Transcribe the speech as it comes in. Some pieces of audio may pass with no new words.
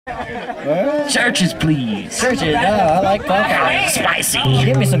Churches, please. Churches, I like pumpkin. Spicy.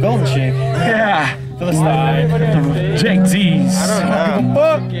 Give me some golden shake. Yeah. Philistine. Jake D's.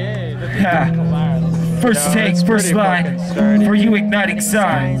 Yeah. First take, first line. For you igniting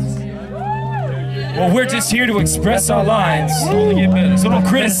signs. Well, we're just here to express our lines. So don't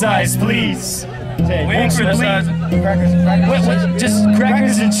criticize, please. Wait, just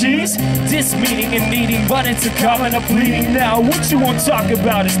crackers and cheese? Dismeaning and needing, but it's a common of bleeding now. What you won't talk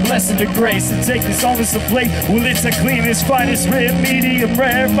about is blessing the grace. And take this on as a plate. Well, it's the cleanest, finest, rare, medium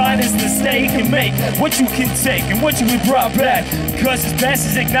rare, finest the steak can make. What you can take and what you would brought back. Cause as best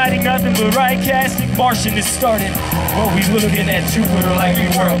as igniting nothing but right casting. Martian is started. Well, we looking at Jupiter like we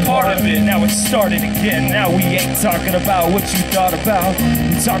were a part of it. Now it's started again. Now we ain't talking about what you thought about.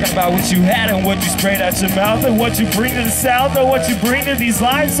 We're talking about what you had and what you sprayed out your mouth, and what you bring to the south, and what you bring to these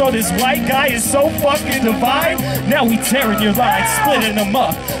lines. So this white guy is so fucking divine. Now we tearing your lines, splitting them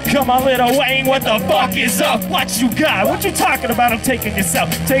up. Come on, little Wayne, what the fuck is up? What you got? What you talking about? I'm taking yourself,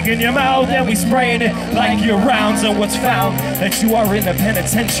 taking your mouth, and we spraying it like your rounds. And what's found that you are in the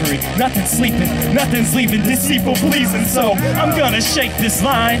penitentiary. Nothing's sleeping, nothing's leaving, deceitful pleasing. So I'm gonna shake this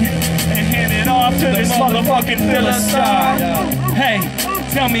line and hand it off to this motherfucking Philistine. Hey,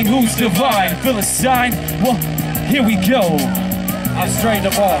 tell me who's divine, Philistine? Well, here we go. I'm straight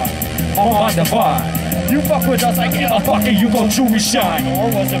the bar, on the bar. You fuck with us like motherfucker, you gon' truly shine.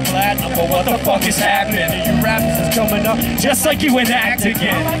 Or was it platinum? But what the fuck is happening? You rappers is coming up just like you enact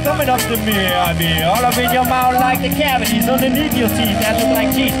again. Coming up to me, I mean, all up in your mouth like the cavities underneath your teeth that look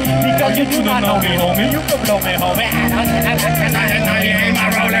like teeth. Because you do not know me, homie. You can blow me, homie. You ain't my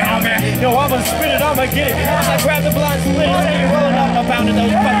rolling, homie. Yo, I'ma spit it, I'ma get it. I'ma grab the blunt, split it, and you rolling up a pound of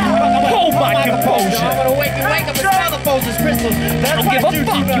those fucking. Hold my composure. I'm gonna wake up and smell the Moses crystals. I don't give a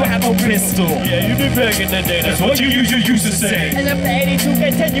fuck, you have no pistol. Yeah, you did big in the day. That's what you usually used to say. And if the 82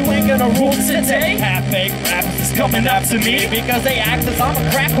 get 10, you ain't gonna rule today. Half-baked rappers is coming up to me because they act as I'm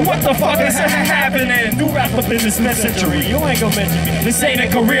a cracker. What the fuck is happening? New rap up in this century. You ain't gonna mention me. This ain't a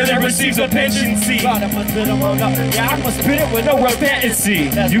career that receives a pension, see. Yeah, I'ma spit it with no repentancy.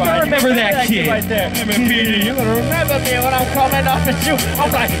 You gotta remember that kid. Right there. MPD, you gonna remember me when I'm coming up at you.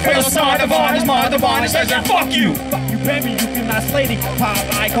 I'm like, Philistine divine is my divine. It says that fuck you. Fuck you, baby, you cannot slay the pop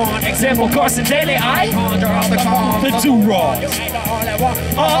icon. Example, Carson Daly, I conjure all the calm. The two raws. You ain't the all that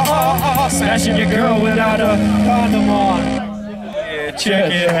walk. Smashing your girl without a condom on. Yeah,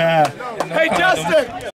 check it out. Hey, Justin!